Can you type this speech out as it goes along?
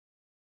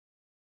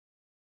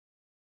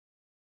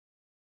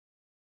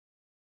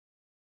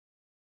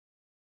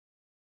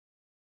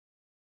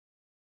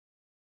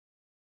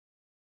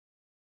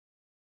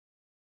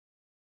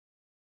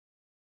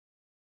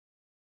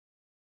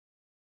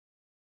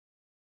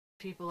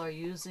People are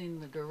using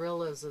the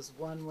gorillas as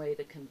one way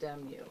to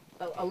condemn you,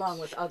 along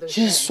with other Yes,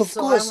 things. of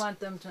course. So I want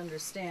them to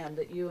understand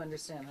that you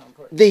understand how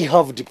important. They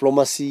have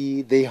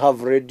diplomacy, they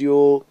have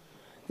radio.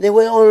 They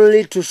were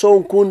only to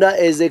show Nkunda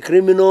as a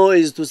criminal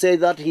is to say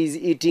that he's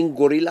eating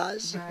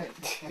gorillas.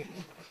 Right.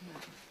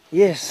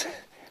 Yes,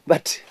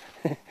 but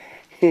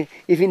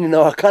even in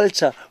our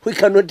culture, we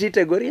cannot eat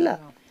a gorilla.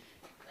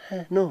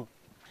 No.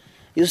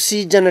 You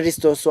see,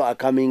 journalists also are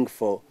coming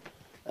for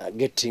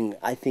getting,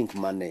 I think,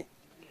 money.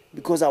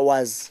 Because I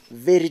was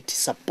very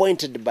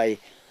disappointed by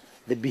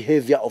the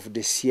behavior of the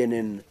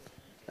CNN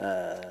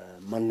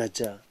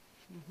manager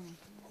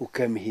who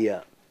came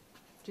here.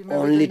 Do you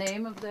remember the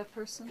name of that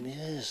person?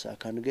 Yes, I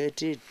can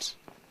get it.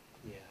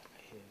 Yeah,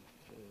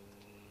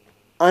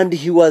 and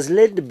he was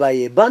led by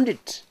a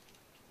bandit,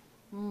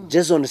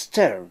 Jason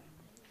Stern,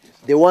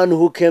 the one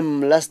who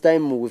came last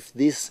time with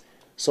this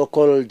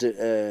so-called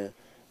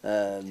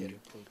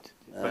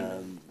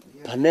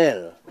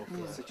panel.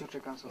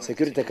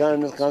 Security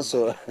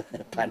Council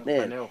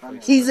panel.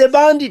 He's a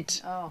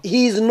bandit. Oh.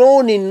 He is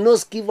known in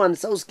North Kivu and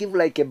South Kivu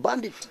like a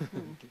bandit.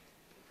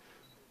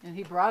 And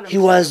he brought him. He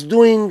was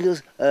doing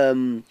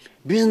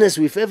business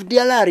with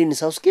FDLR in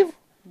South Kivu.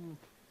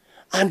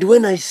 And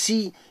when I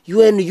see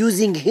UN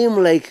using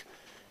him like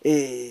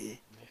an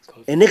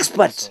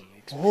expert,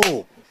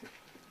 oh,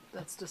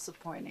 that's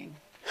disappointing.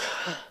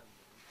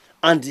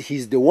 And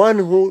he's the one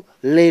who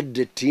led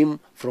the team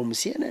from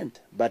CNN.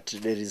 But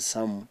there is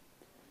some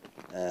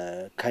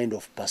kind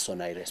of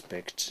person I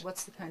respect.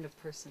 What's the kind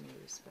of person you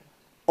respect?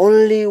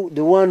 Only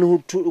the one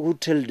who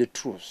tell the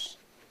truth.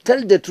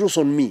 Tell the truth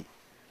on me.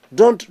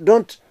 Don't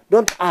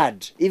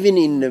add, even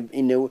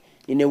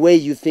in a way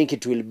you think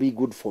it will be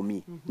good for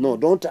me. No,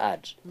 don't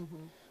add.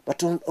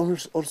 But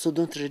also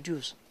don't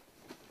reduce.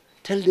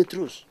 Tell the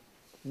truth.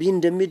 Be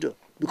in the middle,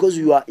 because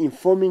you are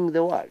informing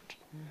the world.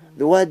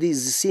 The world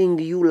is seeing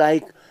you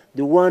like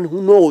the one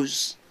who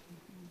knows.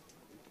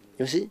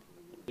 You see?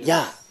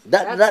 Yeah,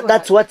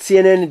 that's what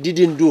CNN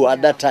didn't do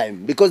at that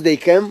time, because they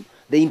came,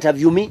 they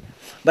interviewed me,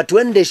 but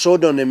when they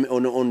showed on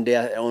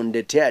their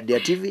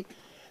TV,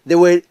 they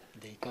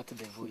cut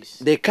the voice.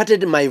 They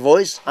cutted my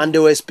voice and they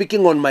were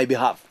speaking on my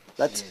behalf.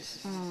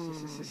 That's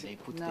They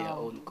put their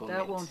own comments.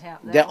 That won't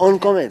happen. their own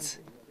comments,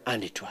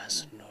 and it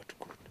was not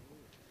good.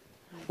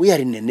 We are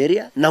in an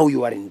area, now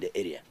you are in the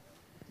area.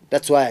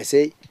 That's why I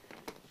say,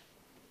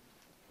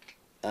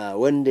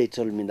 when they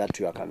told me that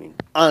you are coming,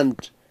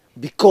 and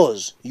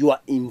because you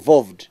are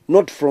involved,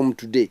 not from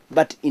today,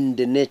 but in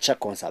the nature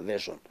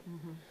conservation.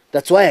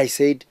 That's why I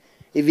said,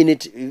 even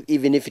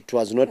if it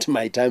was not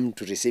my time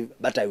to receive,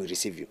 but I will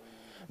receive you.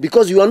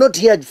 Because you are not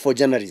here for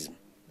journalism,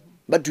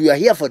 but you are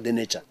here for the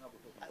nature.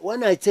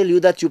 When I tell you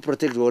that you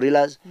protect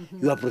gorillas,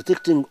 you are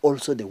protecting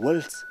also the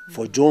wealth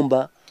for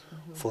Jomba,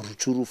 for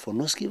Ruchuru, for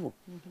North Kivu.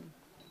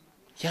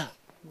 Yeah.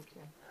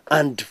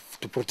 And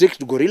to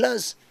protect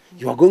gorillas,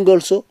 you are going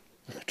also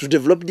to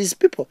develop these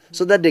people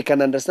so that they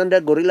can understand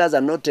that gorillas are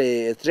not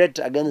a threat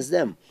against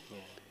them.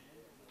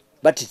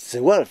 But it's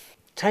a wealth.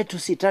 Try to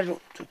see, try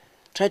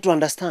to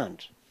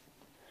understand.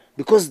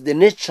 Because the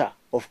nature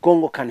of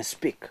Congo can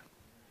speak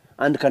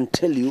and can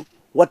tell you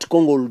what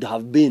Congo would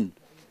have been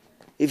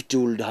if it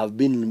would have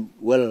been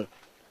well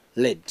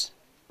led.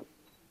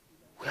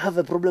 We have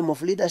a problem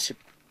of leadership.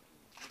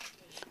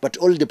 But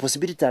all the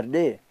possibilities are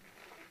there.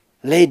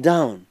 Lay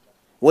down,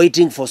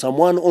 waiting for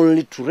someone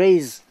only to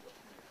raise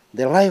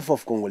the life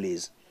of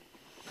Congolese.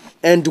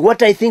 And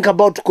what I think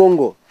about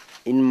Congo,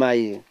 in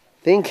my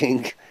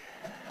thinking,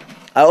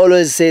 I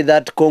always say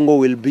that Congo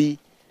will be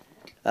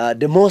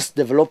the most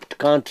developed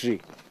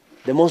country,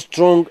 the most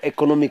strong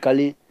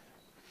economically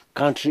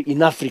country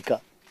in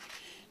Africa.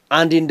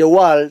 And in the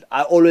world,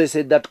 I always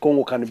say that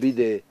Congo can be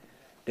the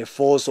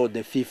fourth or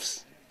the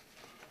fifth.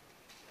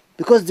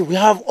 Because we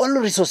have all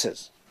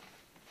resources.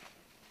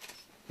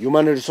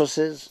 Human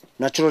resources,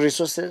 natural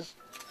resources.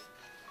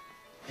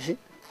 You see?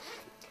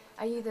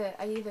 Are you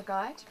the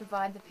guy to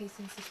provide the peace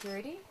and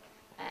security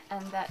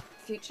and that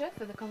future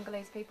for the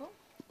Congolese people?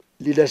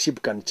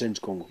 Leadership can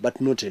change Congo,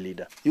 but not a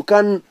leader. You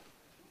can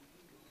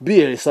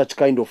be such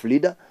kind of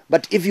leader,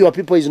 but if your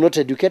people is not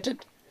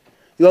educated,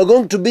 you are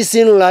going to be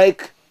seen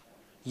like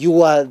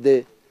you are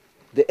the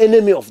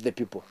enemy of the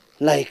people.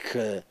 Like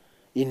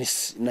in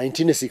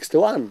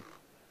 1961,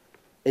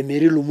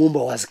 Emery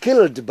Lumumba was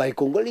killed by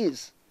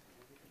Congolese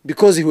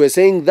because he was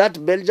saying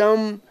that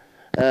Belgium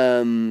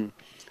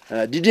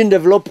didn't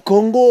develop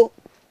Congo,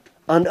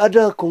 and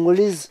other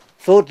Congolese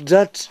thought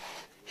that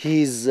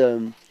he's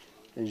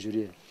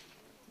injurious.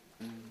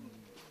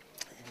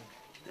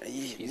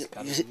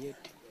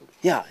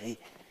 Yeah,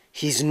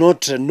 he's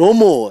not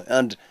normal,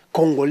 and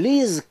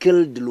Congolese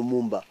killed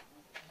Lumumba.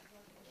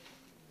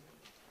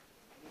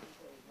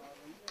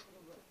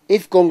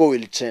 If Congo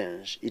will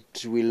change,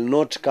 it will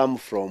not come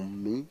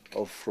from me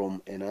or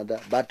from another,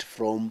 but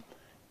from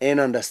an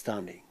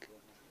understanding,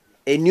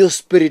 a new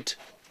spirit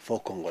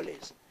for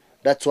Congolese.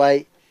 That's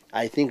why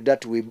I think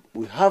that we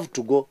have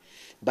to go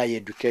by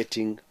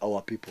educating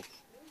our people.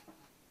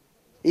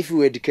 If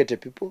we educate the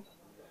people,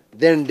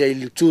 then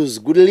they'll choose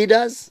good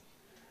leaders,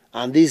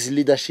 And this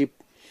leadership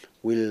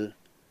will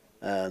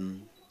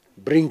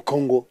bring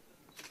Congo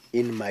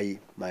in my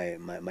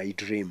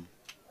dream.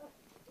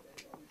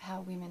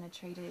 How women are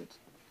treated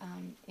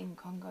in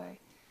Congo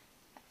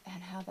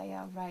and how they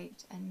are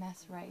raped and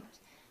mass raped.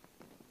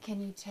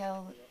 Can you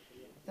tell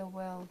the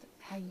world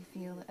how you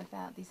feel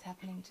about this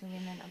happening to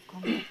women of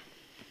Congo?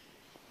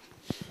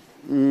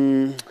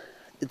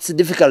 It's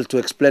difficult to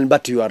explain,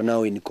 but you are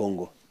now in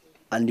Congo,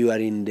 and you are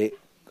in the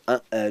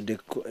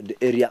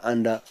area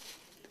under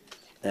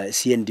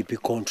CNDP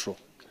control.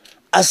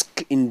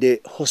 Ask in the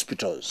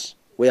hospitals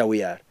where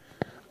we are,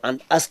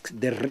 and ask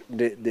the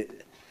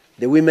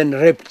women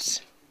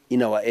raped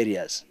in our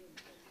areas.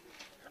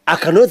 I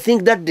cannot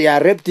think that they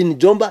are raped in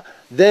Jomba,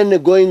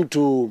 then going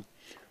to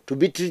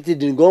be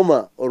treated in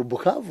Goma or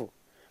Bukavu.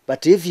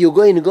 But if you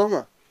go in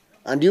Goma,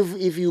 and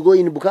if you go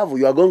in Bukavu,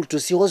 you are going to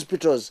see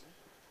hospitals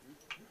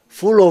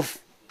full of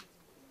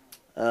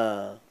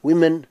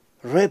women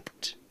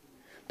raped.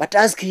 But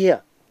ask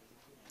here,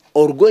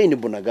 or go in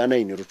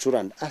Bunagana, in Rutshuru,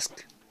 and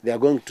ask. They are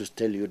going to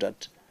tell you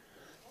that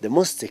the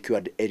most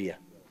secured area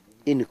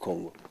in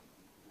Congo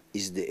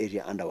is the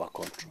area under our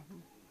control.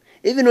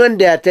 Even when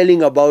they are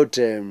telling about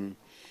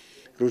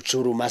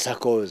Rutshuru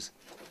massacres,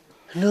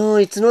 no,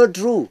 it's not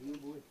true.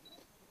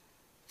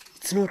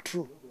 It's not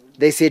true.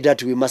 They say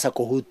that we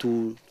massacre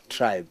Hutu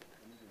tribe.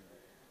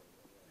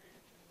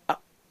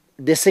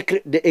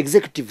 The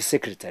executive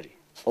secretary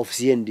of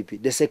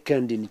CNDP, the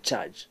second in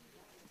charge,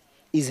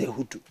 is a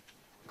Hutu.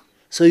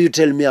 So you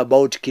tell me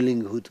about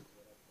killing Hutu.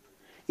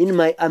 In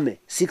my army,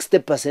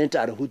 60%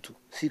 are Hutu.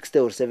 60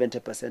 or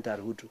 70% are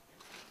Hutu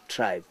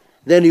tribe.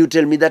 Then you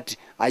tell me that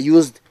I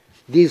used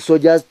these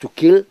soldiers to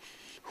kill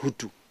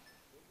Hutu.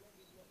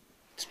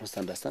 It's not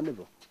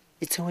understandable.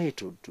 It's a way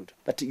to do it.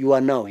 But you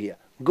are now here.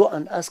 Go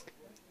and ask.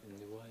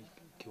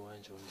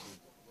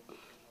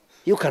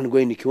 You can go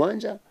in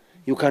Kiwanja,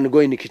 you can go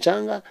in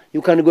Kichanga,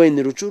 you can go in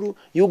Rutshuru,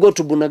 you go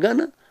to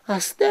Bunagana,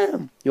 ask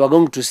them. You are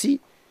going to see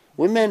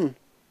women.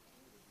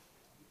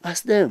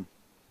 Ask them.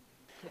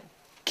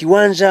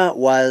 Kiwanja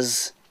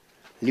was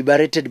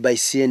liberated by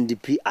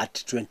CNDP at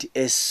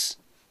 20th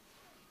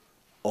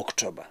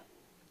October.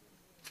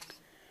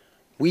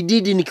 We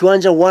did in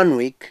Kiwanja 1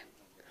 week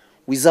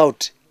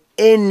without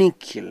any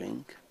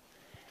killing,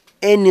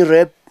 any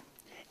rape,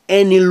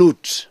 any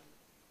loot.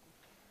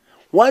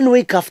 1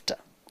 week after,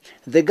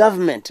 the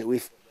government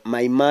with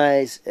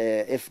Maimai's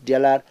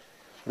FDLR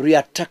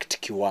reattacked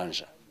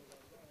Kiwanja,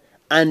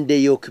 and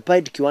they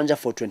occupied Kiwanja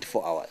for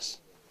 24 hours.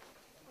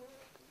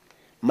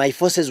 My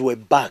forces were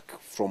back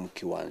from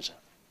Kiwanja.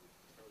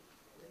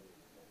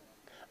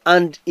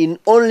 And in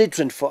only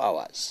 24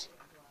 hours,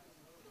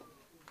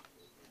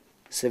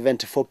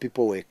 74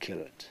 people were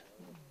killed.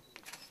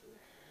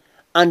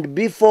 And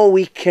before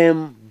we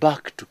came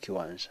back to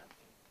Kiwanja,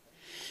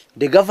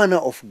 the governor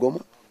of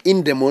Goma,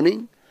 in the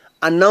morning,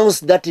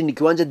 announced that in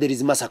Kiwanja there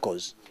is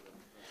massacres.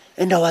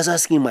 And I was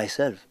asking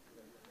myself,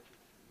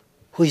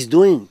 who is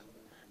doing?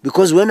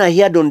 Because when I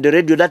heard on the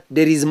radio that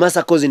there is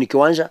massacres in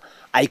Kiwanja,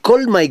 I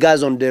called my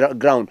guys on the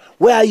ground.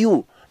 Where are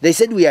you? They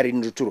said we are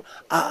in Rutshuru.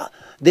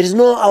 There is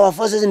no our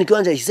forces in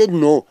Kiwanja. He said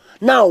no.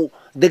 Now,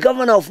 the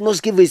governor of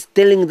North Kivu is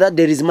telling that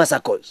there is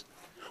massacres.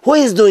 Who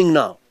is doing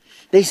now?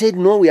 They said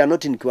no, we are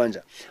not in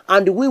Kiwanja.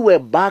 And we were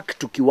back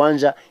to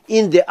Kiwanja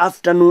in the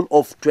afternoon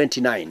of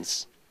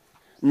 29th.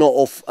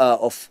 No, of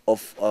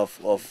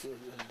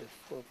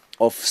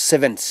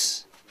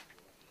 7th.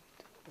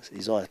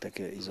 Ils ont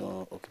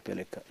occupé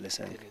les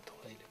 5.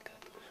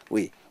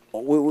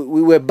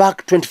 We were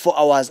back 24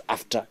 hours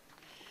after.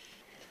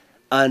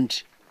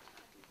 And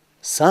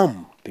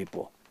some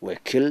people were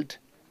killed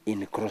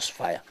in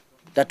crossfire.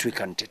 That we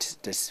can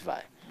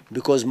testify.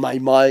 Because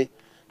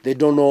they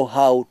don't know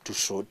how to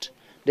shoot.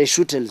 They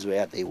shoot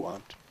elsewhere they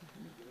want.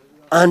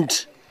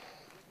 And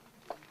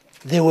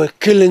they were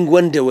killing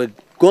when they were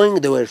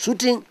going, they were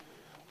shooting.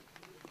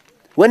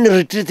 When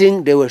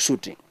retreating, they were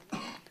shooting.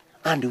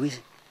 And we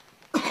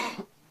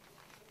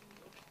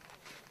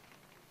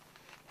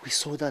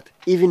saw that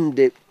even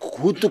the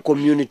Hutu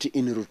community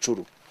in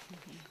Rutshuru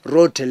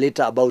wrote a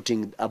letter about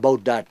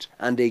that,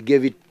 and they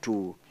gave it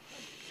to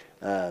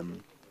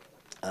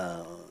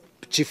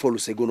Chief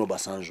Olusegun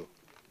Obasanjo,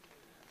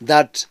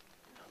 that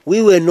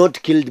we were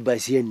not killed by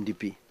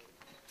CNDP.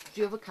 Do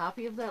you have a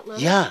copy of that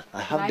letter? Yeah,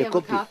 I have the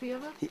copy. Can I have a copy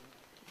of it?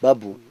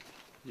 Babu.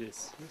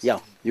 Yes. Yeah,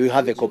 you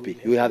have a copy.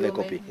 You have a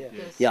copy. Yes.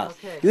 Yeah,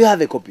 Okay. you have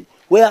a copy.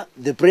 Where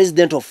the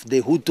president of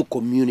the Hutu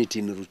community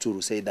in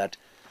Rutshuru said that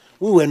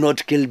we were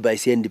not killed by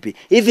CNDP.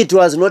 If it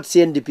was not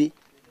CNDP,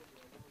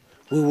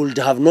 we would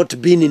have not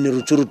been in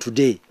Rutshuru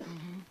today.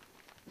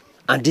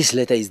 And this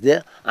letter is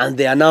there, and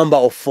their number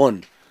of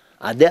phone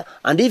are there.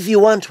 And if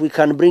you want, we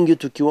can bring you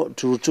to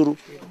Rutshuru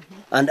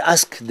and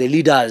ask the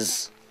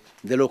leaders,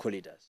 the local leaders.